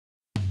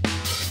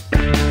So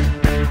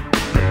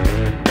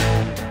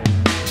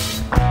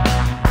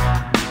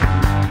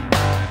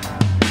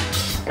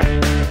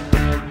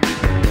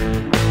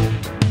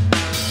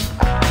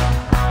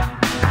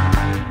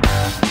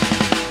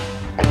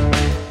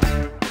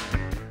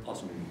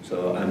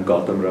I'm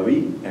Goutham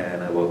Ravi,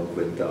 and I work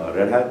with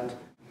Red Hat,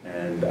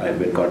 and I've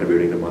been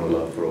contributing to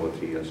Manila for over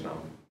 3 years now.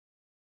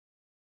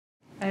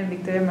 I'm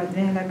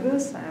Martinez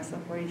Cruz. I'm a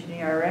software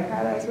engineer at Red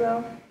Hat as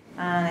well,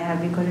 and I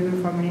have been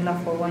contributing for Manila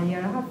for 1 year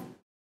and a half.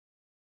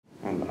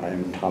 And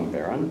I'm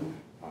Barron.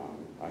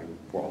 I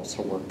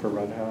also work for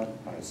Red Hat.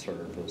 I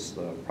serve as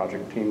the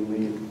project team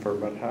lead for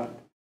Red Hat.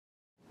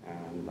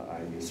 And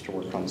I used to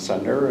work on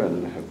Sender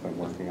and have been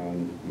working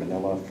on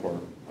Manila for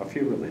a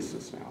few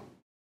releases now.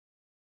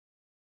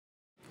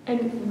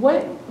 And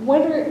what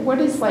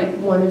is like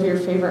one of your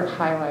favorite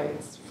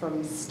highlights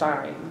from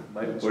Stein?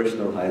 My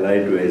personal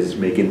highlight was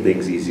making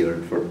things easier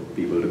for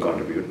people to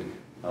contribute,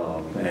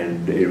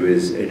 and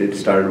it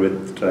started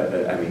with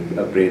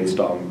a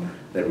brainstorm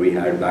that we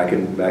had back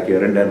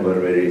here in Denver,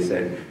 where he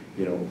said,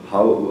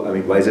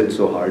 why is it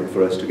so hard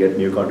for us to get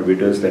new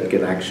contributors that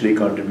can actually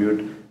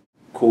contribute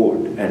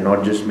code and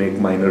not just make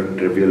minor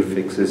trivial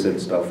fixes and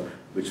stuff,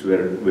 which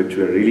we're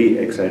really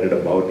excited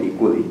about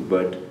equally,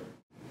 but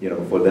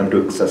for them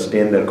to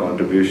sustain their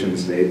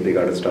contributions, they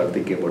got to start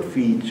thinking about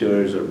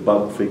features or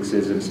bug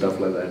fixes and stuff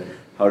like that.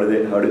 How do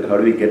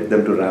we get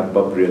them to ramp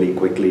up really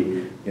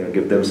quickly?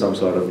 Give them some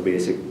sort of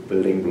basic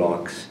building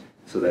blocks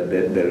so that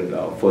their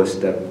first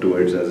step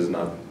towards us is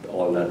not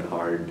all that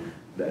hard.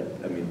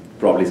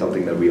 Probably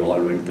something that we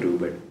all went through,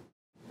 but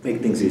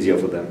make things easier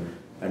for them.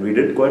 And we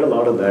did quite a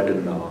lot of that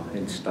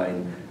in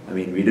Stein.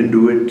 We didn't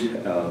do it,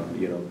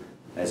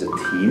 as a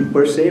team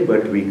per se,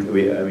 but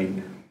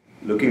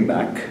looking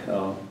back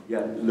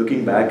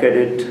at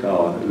it,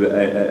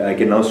 I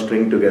can now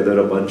string together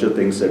a bunch of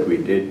things that we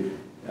did,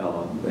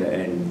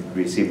 and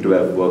we seem to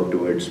have worked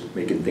towards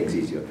making things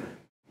easier.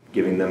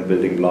 Giving them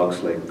building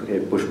blocks like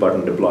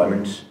push-button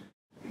deployments,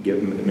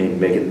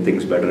 making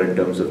things better in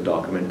terms of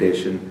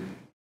documentation,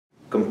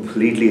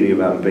 completely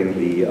revamping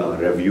the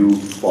review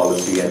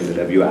policy and the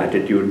review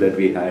attitude that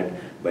we had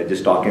by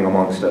just talking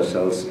amongst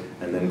ourselves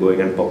and then going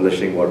and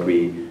publishing what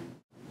we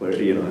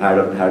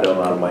had on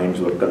our minds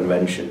were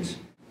conventions,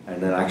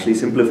 and then actually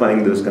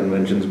simplifying those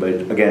conventions by,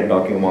 again,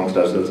 talking amongst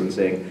ourselves and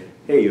saying,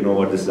 hey, you know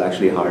what, this is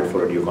actually hard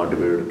for a new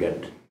contributor to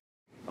get.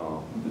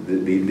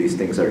 These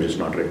things are just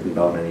not written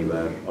down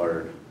anywhere,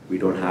 or we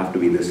don't have to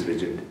be this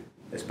rigid,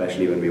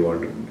 especially when we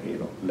want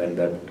to lend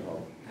that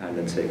hand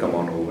and say, come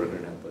on over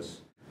and help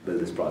us build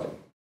this project.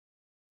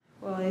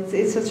 Well,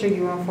 it's a tricky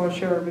one for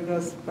sure,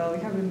 because, well, we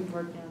have been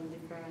working on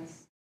different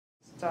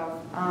stuff,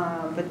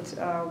 but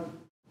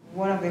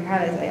one of the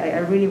highlights I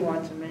really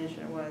want to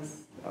mention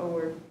was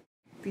our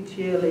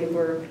PTA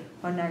labor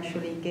on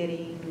actually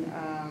getting,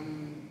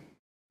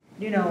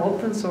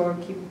 open source,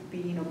 keep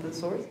being open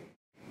source.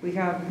 We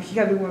have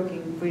been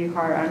working really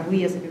hard, and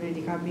we as a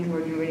community have been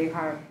working really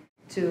hard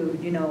to,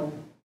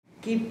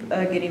 keep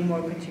getting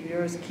more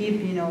contributors, keep,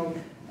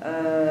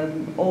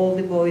 all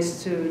the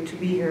voice to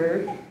be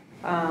heard.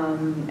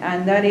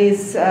 And that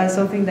is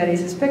something that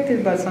is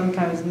expected, but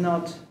sometimes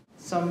not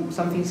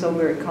something so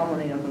very common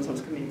in open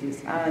source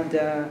communities. And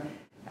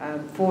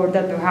for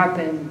that to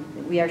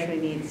happen, we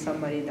actually need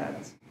somebody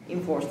that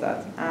enforced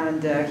that.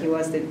 And he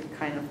was the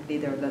kind of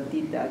leader that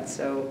did that.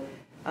 So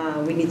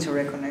we need to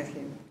recognize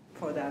him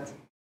for that.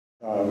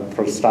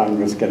 For Stein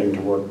was getting to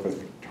work with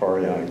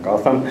Victoria and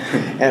Goutham,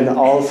 and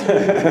also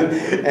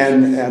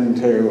and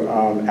to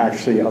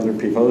actually other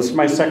people. This is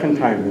my second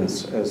time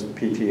as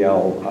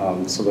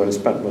PTL, so that I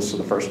spent most of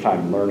the first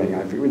time learning.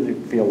 I really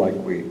feel like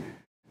we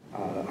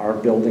are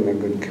building a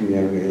good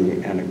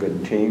community and a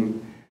good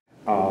team.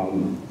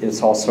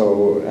 It's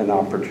also an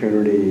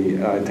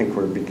opportunity, I think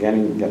we're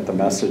beginning to get the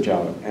message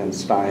out in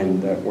Stein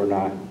that we're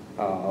not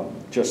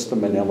just the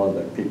Manila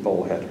that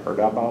people had heard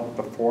about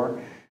before.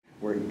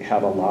 We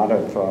had a lot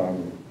of,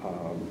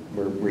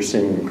 we're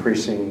seeing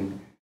increasing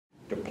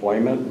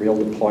deployment, real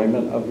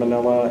deployment of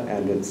Manila,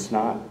 and it's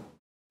not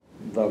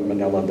the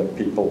Manila that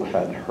people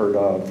had heard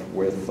of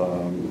with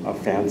a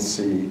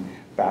fancy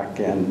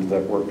back end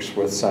that works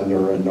with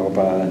Sender and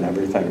Nova and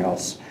everything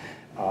else.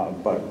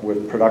 But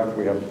with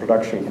we have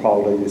production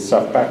quality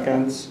Ceph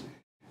backends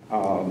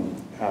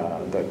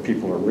that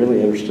people are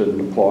really interested in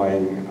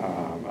deploying.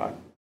 I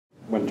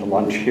went to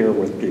lunch here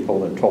with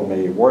people that told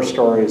me war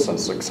stories and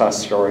success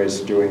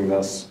stories doing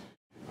this.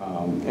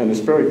 And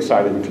it's very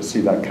exciting to see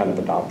that kind of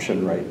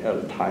adoption rate at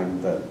a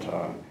time that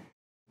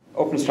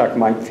OpenStack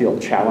might feel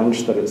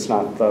challenged that it's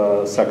not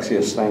the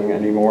sexiest thing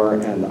anymore.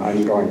 And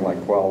I'm going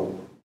like, well,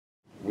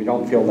 we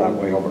don't feel that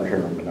way over here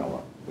in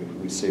Manila.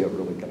 We see it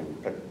really getting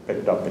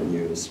picked up and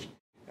used.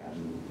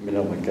 And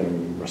Manila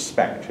getting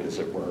respect, as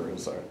it were,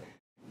 as a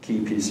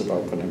key piece of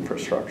open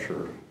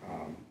infrastructure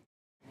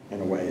in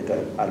a way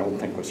that I don't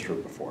think was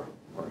true before,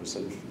 or is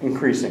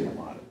increasing a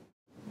lot.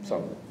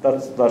 So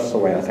that's the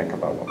way I think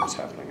about what was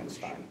happening in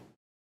Stein.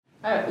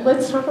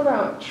 Let's talk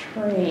about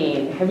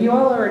Train. Have you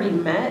all already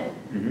met?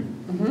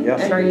 Mm-hmm.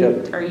 Yes,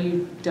 and we are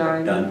you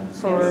done? Done.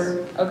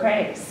 For Yes.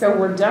 Okay, so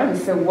we're done.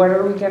 So what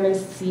are we going to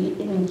see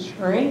in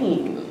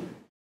train?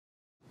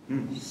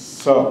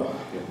 So,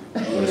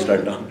 I'm going to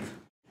start down.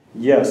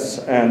 yes,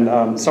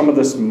 and some of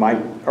this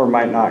might or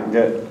might not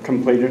get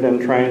completed in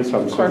train, so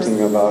I'm Of course.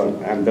 thinking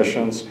about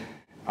ambitions.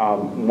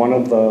 One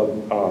of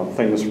the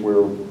things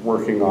we're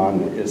working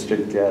on is to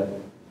get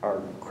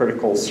our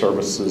critical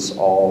services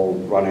all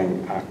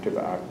running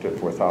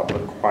active without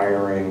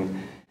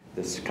requiring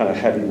this kind of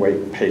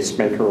heavyweight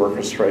pacemaker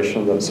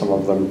orchestration that some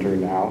of them do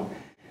now.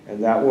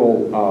 And that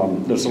will,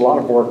 there's a lot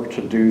of work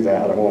to do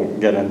that. I won't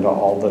get into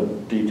all the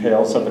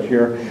details of it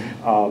here.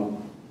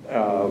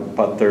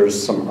 But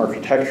there's some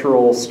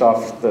architectural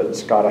stuff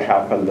that's got to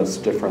happen that's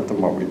different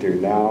than what we do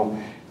now.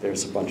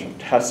 There's a bunch of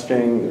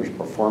testing, there's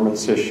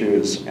performance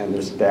issues, and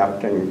there's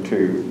adapting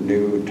to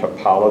new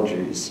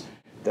topologies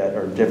that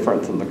are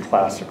different than the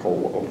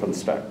classical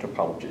OpenStack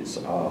topologies.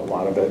 A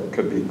lot of it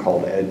could be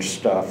called edge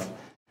stuff.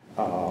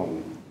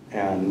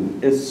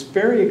 And it's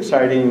very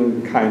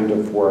exciting kind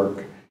of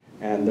work.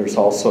 And there's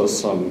also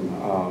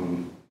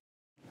some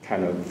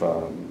kind of,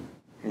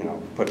 you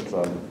know, put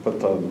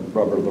the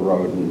rubber to the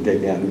road and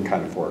dig in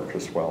kind of work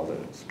as well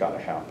that's got to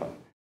happen.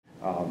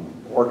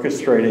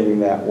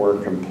 Orchestrating that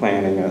work and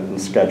planning it and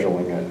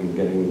scheduling it and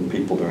getting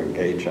people to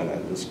engage in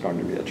it is going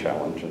to be a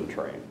challenge in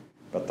train.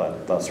 But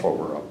that's what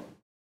we're up.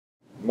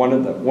 One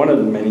of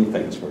the many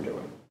things we're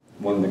doing.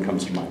 One that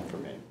comes to mind for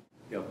me.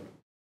 Yep.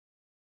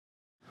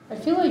 I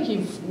feel like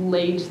you've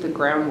laid the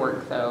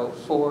groundwork, though,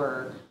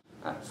 for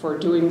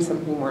doing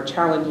something more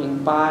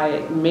challenging by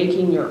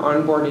making your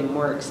onboarding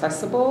more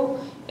accessible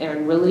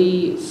and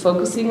really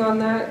focusing on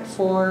that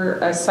for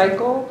a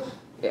cycle.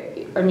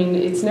 I mean,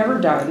 it's never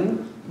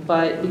done,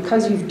 but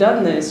because you've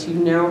done this, you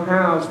now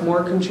have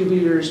more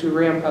contributors who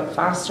ramp up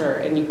faster,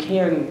 and you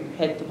can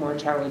hit the more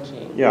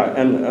challenging. Yeah,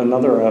 and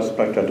another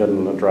aspect I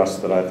didn't address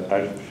that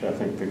I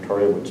think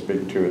Victoria would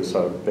speak to is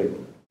a big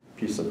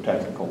piece of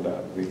technical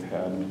debt we've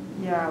had.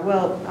 Yeah,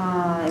 well,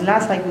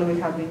 last cycle we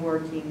have been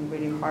working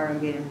really hard on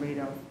getting rid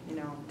of, you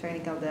know,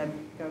 technical debt,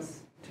 because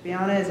to be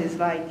honest, it's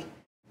like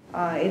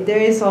there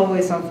is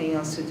always something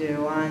else to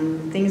do,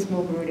 and things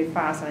move really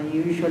fast, and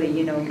you usually,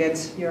 you know,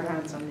 get your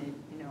hands on it,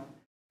 you know,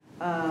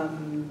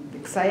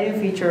 exciting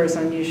features,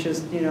 and you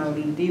just, you know,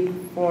 leave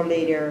for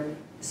later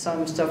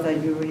some stuff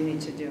that you really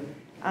need to do.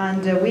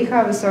 And we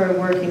have started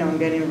working on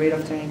getting rid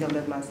of technical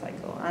debt last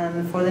cycle.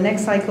 And for the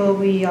next cycle,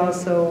 we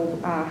also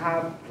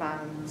have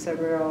planned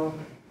several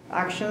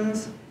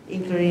actions,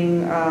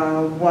 including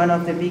one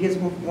of the biggest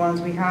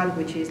ones we had,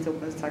 which is the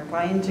OpenStack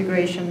client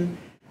integration.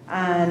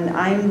 And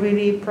I'm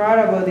really proud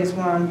about this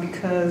one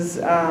because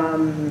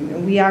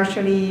we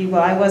actually,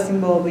 well, I was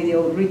involved with the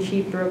old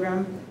Richie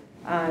program.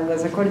 I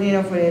was a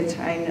coordinator for it.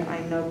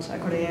 I'm not a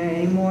coordinator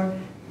anymore.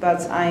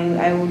 But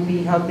I will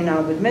be helping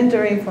out with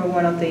mentoring for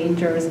one of the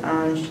interns,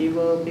 and she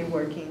will be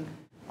working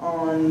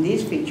on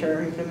this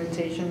feature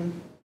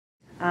implementation.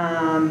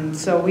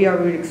 So we are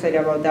really excited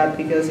about that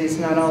because it's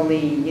not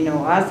only, you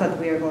know, us that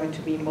we are going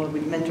to be involved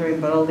with mentoring,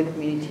 but all the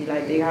community.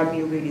 Like, they have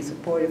been really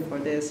supportive for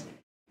this,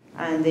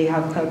 and they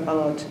have helped a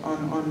lot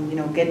on you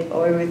know, get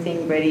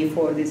everything ready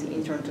for this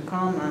intern to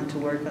come and to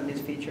work on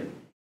this feature.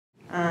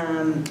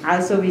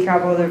 Also, we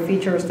have other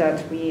features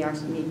that we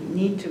actually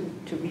need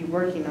to be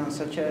working on,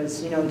 such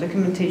as, you know,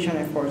 documentation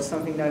efforts,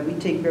 something that we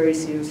take very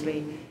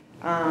seriously,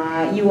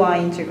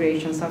 UI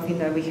integration, something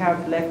that we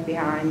have left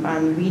behind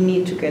and we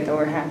need to get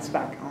our hands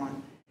back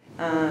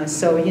on.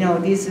 So, you know,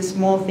 these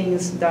small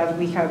things that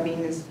we have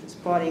been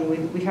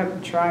spotting, we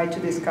have tried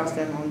to discuss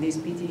them on this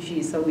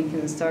PTG so we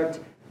can start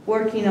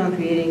working on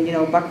creating, you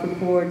know, bug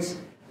reports,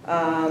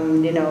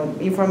 you know,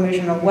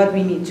 information on what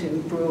we need to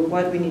improve,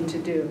 what we need to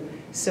do.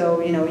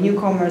 So, you know,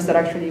 newcomers that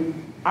actually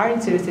are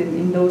interested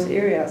in those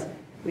areas,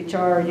 which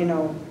are, you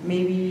know,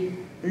 maybe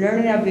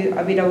learning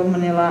a bit about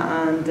Manila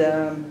and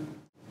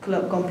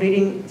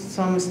completing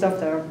some stuff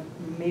that are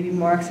maybe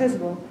more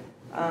accessible,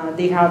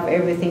 they have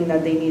everything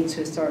that they need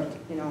to start,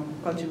 you know,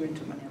 contributing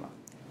to Manila.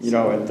 You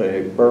know, at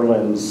the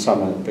Berlin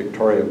Summit,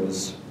 Victoria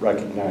was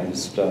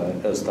recognized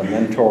as the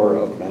mentor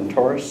of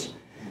mentors.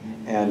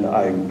 And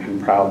I'm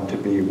proud to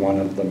be one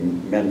of the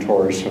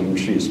mentors whom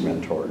she's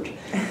mentored.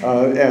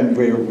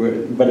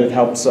 But it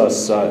helps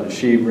us,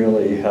 she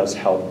really has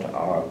helped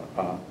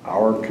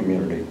our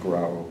community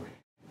grow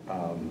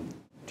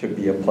to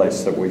be a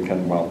place that we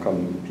can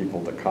welcome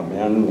people to come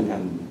in,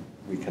 and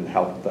we can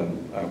help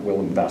them, we'll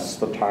invest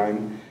the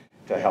time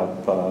to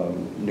help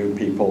new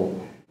people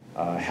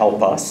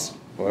help us.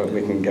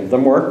 We can give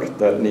them work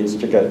that needs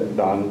to get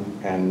done,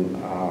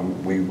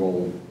 and we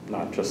will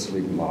not just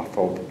leave them off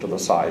to the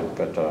side,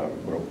 but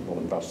we'll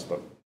invest the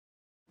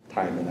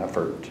time and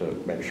effort to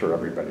make sure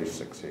everybody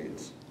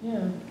succeeds.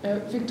 Yeah.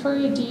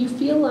 Victoria, do you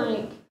feel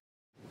like,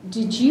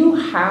 did you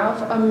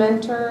have a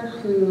mentor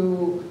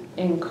who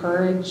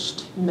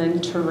encouraged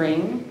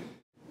mentoring?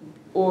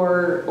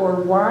 Or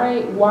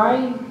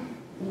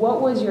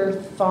what was your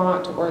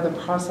thought or the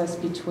process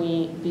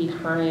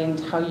behind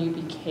how you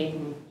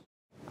became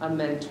a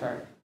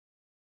mentor?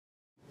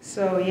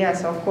 So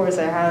yes, of course,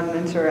 I had a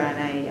mentor, and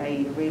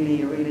I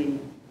really, really,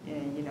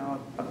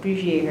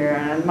 appreciate her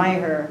and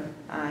admire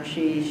her.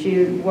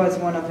 She was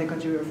one of the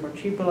contributors for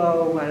Triple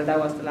O. Well, that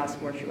was the last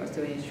work she was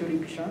doing in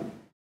Shurikushan.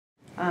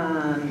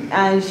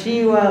 And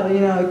she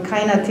will,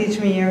 kind of teach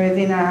me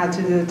everything I had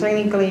to do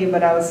technically,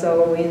 but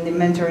also in the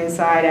mentoring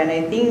side. And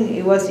I think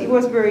it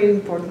was very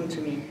important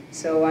to me.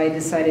 So I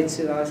decided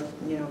to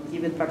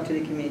give it back to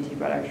the community,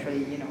 but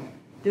actually,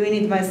 doing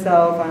it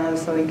myself and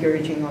also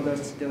encouraging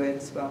others to do it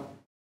as well.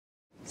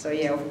 So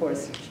yeah, of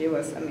course, she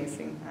was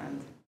amazing.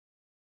 And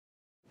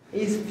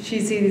if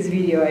she sees this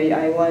video,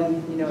 I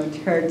want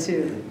her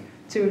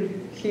to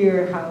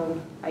hear how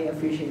I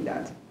appreciate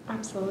that.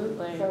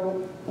 Absolutely.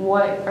 So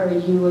what are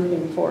you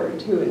looking forward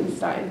to in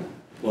Stein?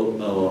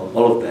 Well,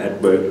 all of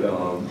that, but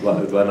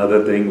one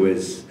other thing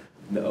was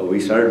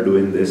we started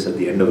doing this at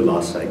the end of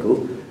last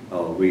cycle.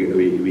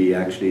 We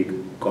actually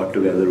got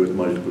together with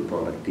multiple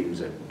product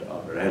teams at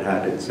Red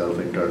Hat itself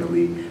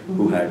internally,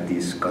 who had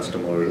these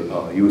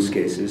customer use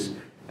cases.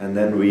 And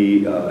then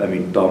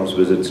Tom's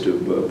visits to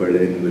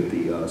Berlin with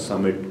the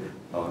summit,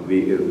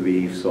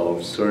 we saw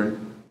CERN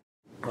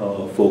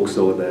folks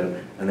over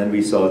there, and then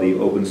we saw the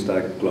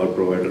OpenStack cloud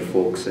provider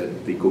folks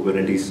at the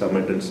Kubernetes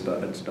summit and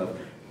stuff.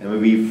 And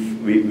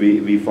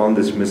we found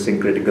this missing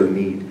critical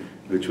need,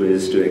 which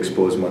was to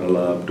expose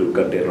Manila up to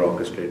container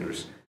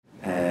orchestrators.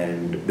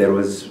 And there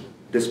was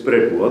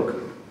disparate work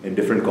in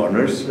different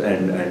corners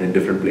and in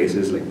different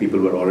places. Like, people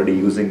were already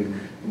using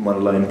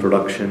Manila in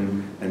production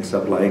and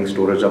supplying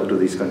storage up to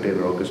these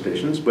container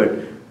orchestrations, but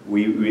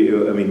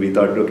we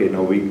thought, okay,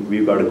 now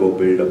we've got to go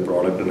build a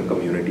product and a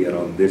community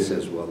around this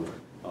as well.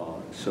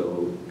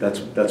 So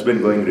that's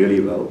been going really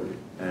well,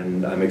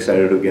 and I'm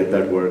excited to get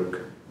that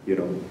work.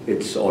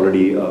 It's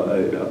already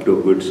up to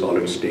a good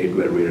solid state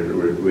where we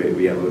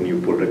have a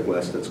new pull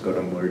request that's going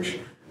to merge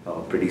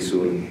pretty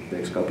soon,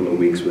 next couple of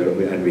weeks,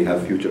 and we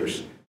have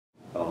futures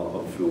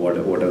of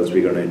what else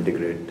we're going to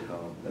integrate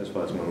as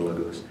far as Manila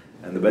goes.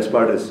 And the best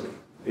part is,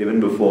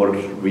 even before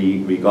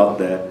we got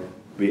there,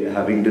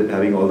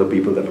 having all the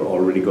people that are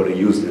already going to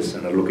use this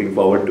and are looking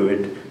forward to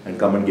it and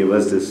come and give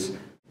us this,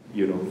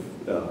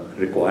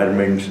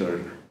 requirements or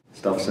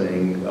stuff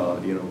saying,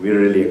 we're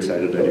really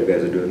excited that you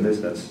guys are doing this.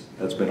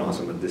 That's been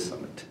awesome at this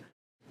summit.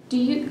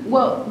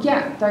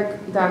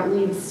 That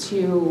leads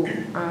to,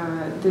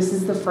 this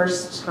is the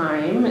first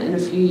time in a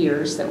few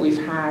years that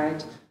we've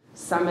had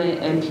Summit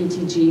and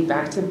PTG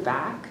back to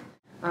back.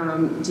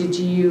 Did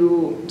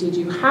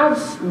you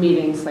have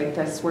meetings like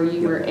this where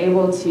you were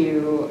able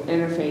to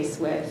interface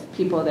with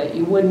people that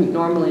you wouldn't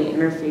normally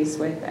interface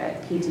with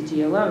at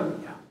PTG alone?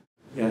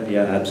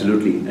 Yeah,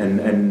 absolutely.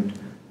 And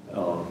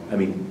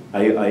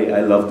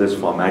I love this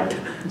format.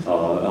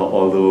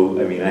 Although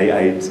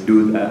I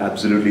do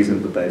absolutely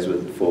sympathize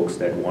with folks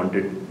that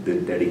wanted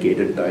the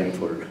dedicated time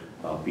for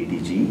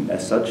PTG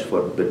as such,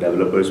 for the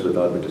developers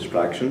without the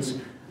distractions.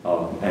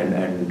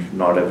 And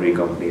not every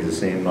company is the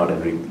same. Not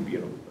every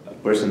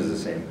person is the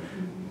same.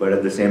 But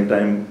at the same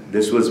time,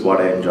 this was what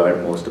I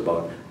enjoyed most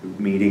about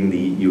meeting the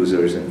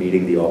users and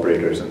meeting the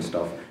operators and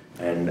stuff,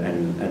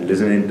 and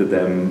listening to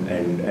them,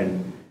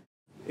 and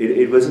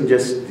it wasn't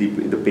just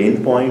the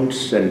pain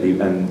points and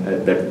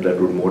that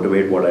would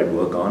motivate what I'd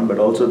work on, but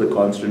also the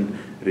constant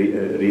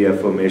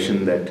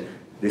reaffirmation that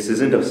this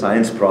isn't a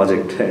science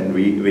project, and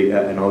we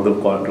and all the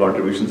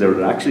contributions that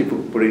we're actually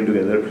putting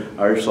together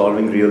are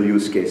solving real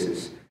use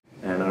cases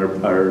and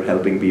are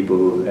helping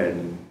people,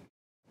 and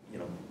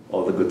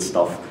all the good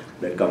stuff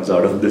that comes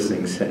out of these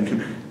things,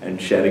 and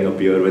sharing a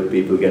beer with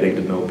people, getting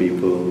to know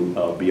people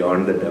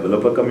beyond the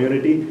developer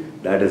community.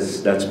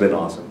 That's been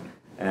awesome.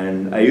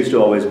 And I used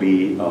to always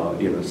be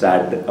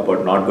sad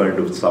about not going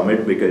to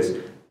Summit, because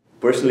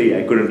personally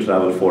I couldn't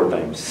travel 4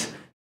 times,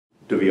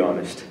 to be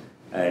honest.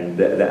 And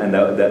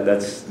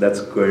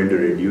that's going to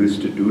reduce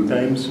to 2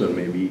 times, or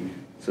maybe,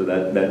 so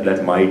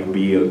that might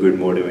be a good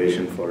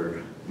motivation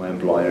for my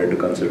employer to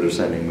consider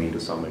sending me to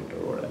Summit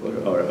or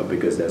whatever, or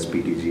because there's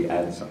PTG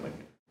at Summit.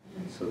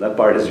 So that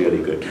part is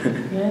really good.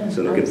 Yeah,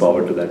 so looking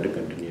forward to that to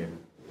continue.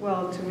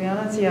 Well, to be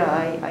honest,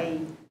 I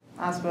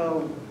as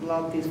well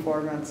love these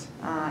formats.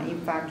 In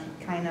fact,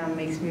 it kind of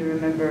makes me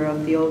remember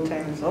of the old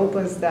times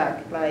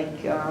OpenStack.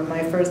 Like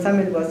my first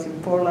summit was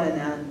in Portland,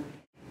 and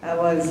I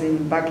was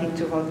back in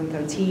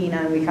 2013,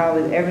 and we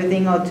had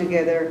everything all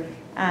together.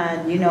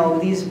 And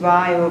this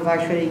vibe of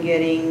actually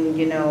getting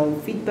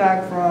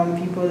feedback from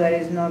people that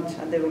is not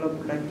a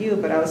developer like you,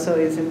 but also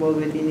is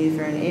involved in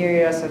different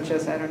areas, such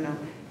as, I don't know,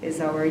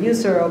 is our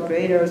user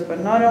operators, but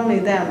not only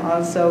them,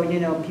 also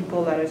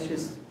people that is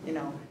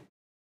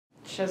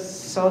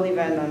just saw the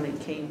event and they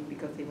came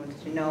because they wanted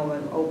to know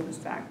about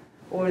OpenStack,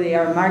 or they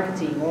are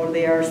marketing, or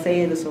they are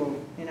sales, or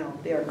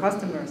they are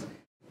customers.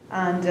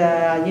 And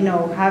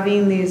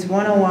having this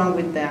one-on-one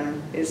with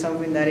them is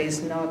something that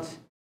is not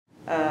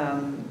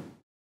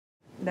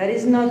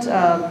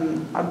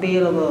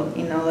available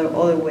in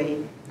other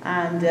way.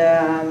 And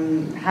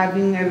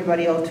having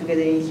everybody all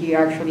together in here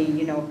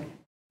actually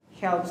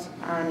helps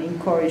and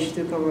encourages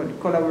the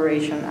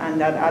collaboration, and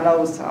that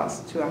allows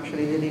us to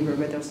actually deliver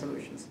better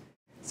solutions.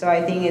 So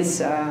I think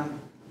it's,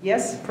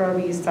 yes,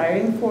 probably it's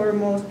tiring for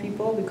most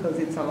people because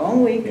it's a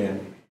long week. Yeah.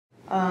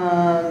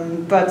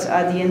 But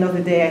at the end of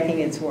the day, I think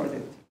it's worth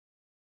it.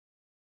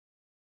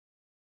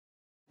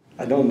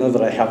 I don't know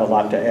that I have a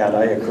lot to add.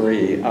 I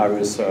agree.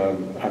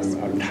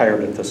 I'm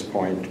tired at this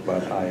point,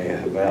 but I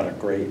have had a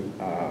great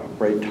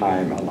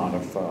time. A lot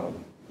of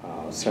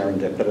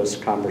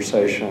serendipitous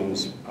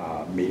conversations,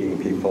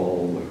 meeting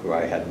people who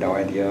I had no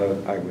idea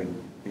I would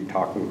be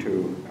talking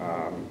to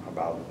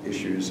about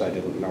issues I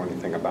didn't know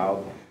anything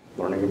about,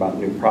 learning about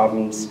new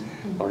problems,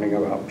 learning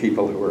about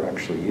people who were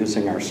actually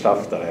using our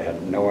stuff that I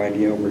had no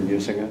idea were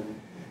using it.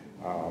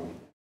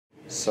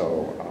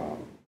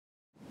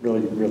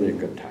 Really, really a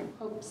good time.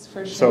 Hopes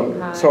for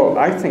Shanghai. So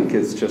I think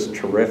it's just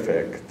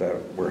terrific that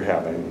we're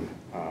having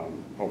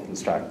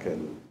OpenStack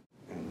in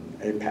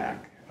APAC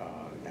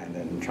and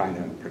in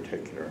China in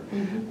particular.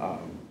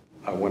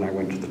 When I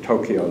went to the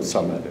Tokyo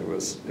summit, it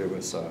was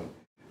a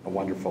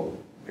wonderful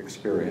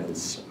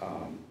experience,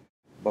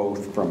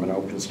 both from an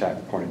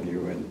OpenStack point of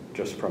view and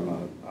just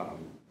from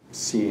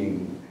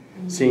seeing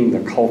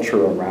the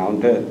culture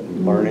around it,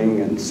 and learning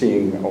and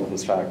seeing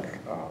OpenStack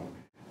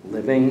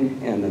living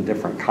in a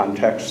different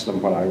context than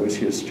what I was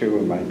used to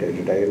in my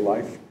day-to-day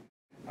life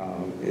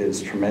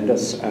is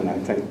tremendous, and I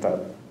think that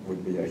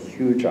would be a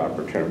huge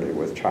opportunity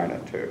with China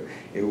too.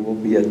 It will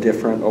be a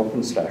different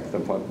OpenStack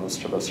than what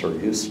most of us are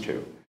used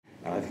to,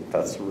 and I think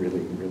that's a really,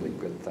 really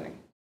good thing.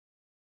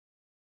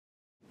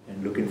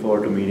 And looking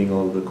forward to meeting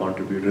all the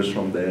contributors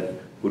from there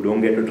who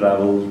don't get to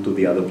travel to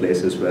the other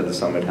places where the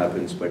summit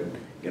happens, but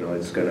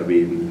it's going to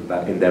be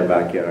in their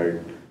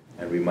backyard,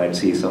 and we might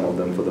see some of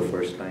them for the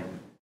first time.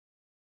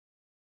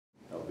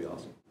 That would be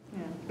awesome.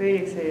 Yeah, very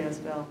excited as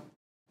well.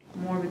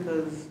 More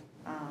because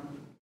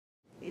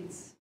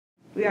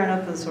we are an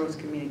open source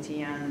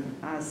community, and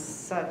as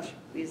such,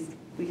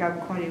 we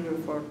have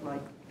contributed for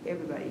like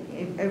everybody,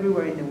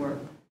 everywhere in the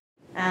world.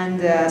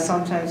 And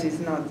sometimes it's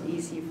not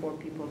easy for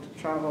people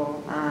to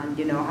travel, and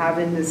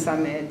having the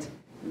summit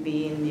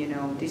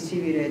being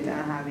distributed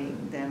and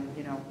having them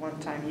one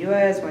time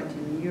US, one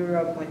time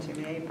Europe, one time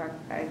APAC,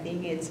 I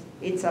think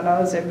it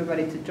allows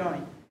everybody to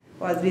join,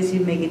 or at least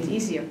it make it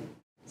easier.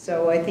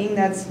 So I think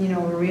that's a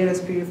real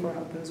spirit for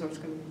open source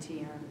community,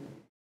 and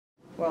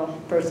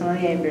well,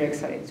 personally, I'm very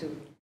excited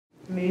to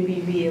maybe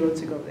be able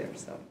to go there.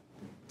 So,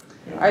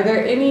 yeah. Are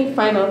there any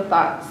final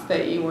thoughts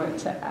that you want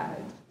to add?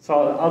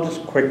 So I'll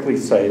just quickly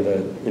say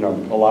that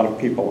a lot of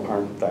people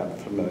aren't that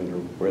familiar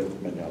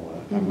with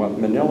Manila, and what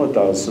Manila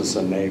does is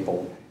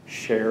enable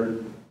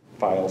shared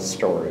file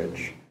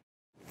storage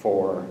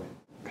for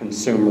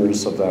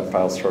consumers of that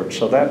file storage.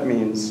 So that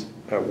means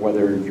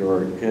whether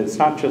it's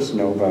not just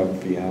Nova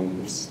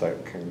VMs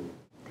that can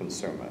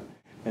consume it.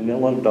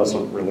 Manila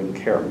doesn't really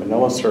care.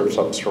 Manila serves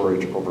up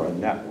storage over a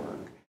network.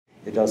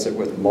 It does it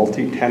with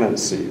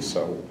multi-tenancy,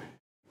 so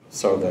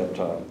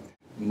that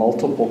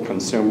multiple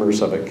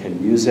consumers of it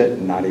can use it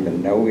and not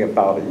even know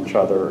about each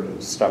other,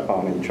 step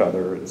on each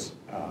other. It's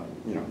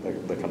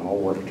they can all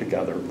work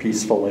together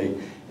peacefully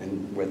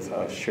and with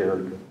a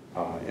shared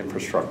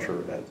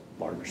infrastructure at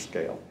large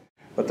scale.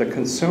 But the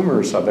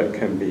consumers of it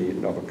can be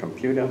Nova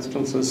Compute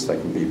instances, they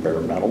can be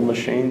bare metal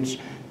machines.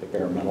 The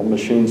bare metal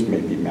machines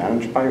may be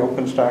managed by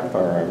OpenStack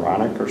or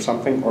Ironic or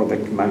something, or they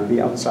might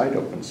be outside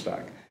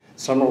OpenStack.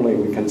 Similarly,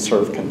 we can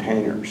serve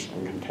containers,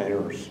 and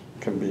containers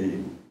can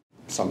be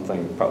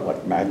something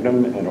like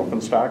Magnum and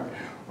OpenStack,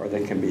 or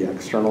they can be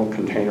external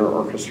container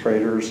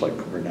orchestrators like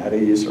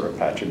Kubernetes or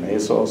Apache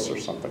Mesos or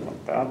something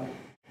like that.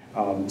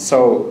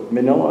 So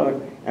Manila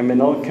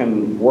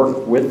can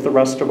work with the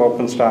rest of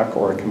OpenStack,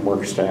 or it can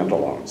work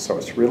standalone. So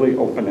it's really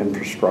open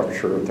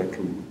infrastructure that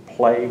can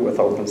play with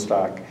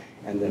OpenStack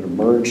and then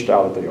emerged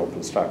out of the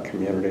OpenStack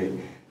community,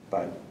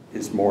 but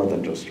is more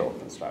than just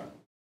OpenStack.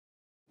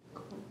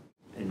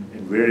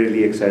 And we're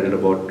really excited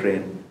about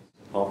Train.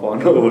 Hop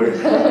on over,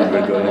 and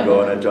we're going to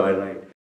go on a joyride.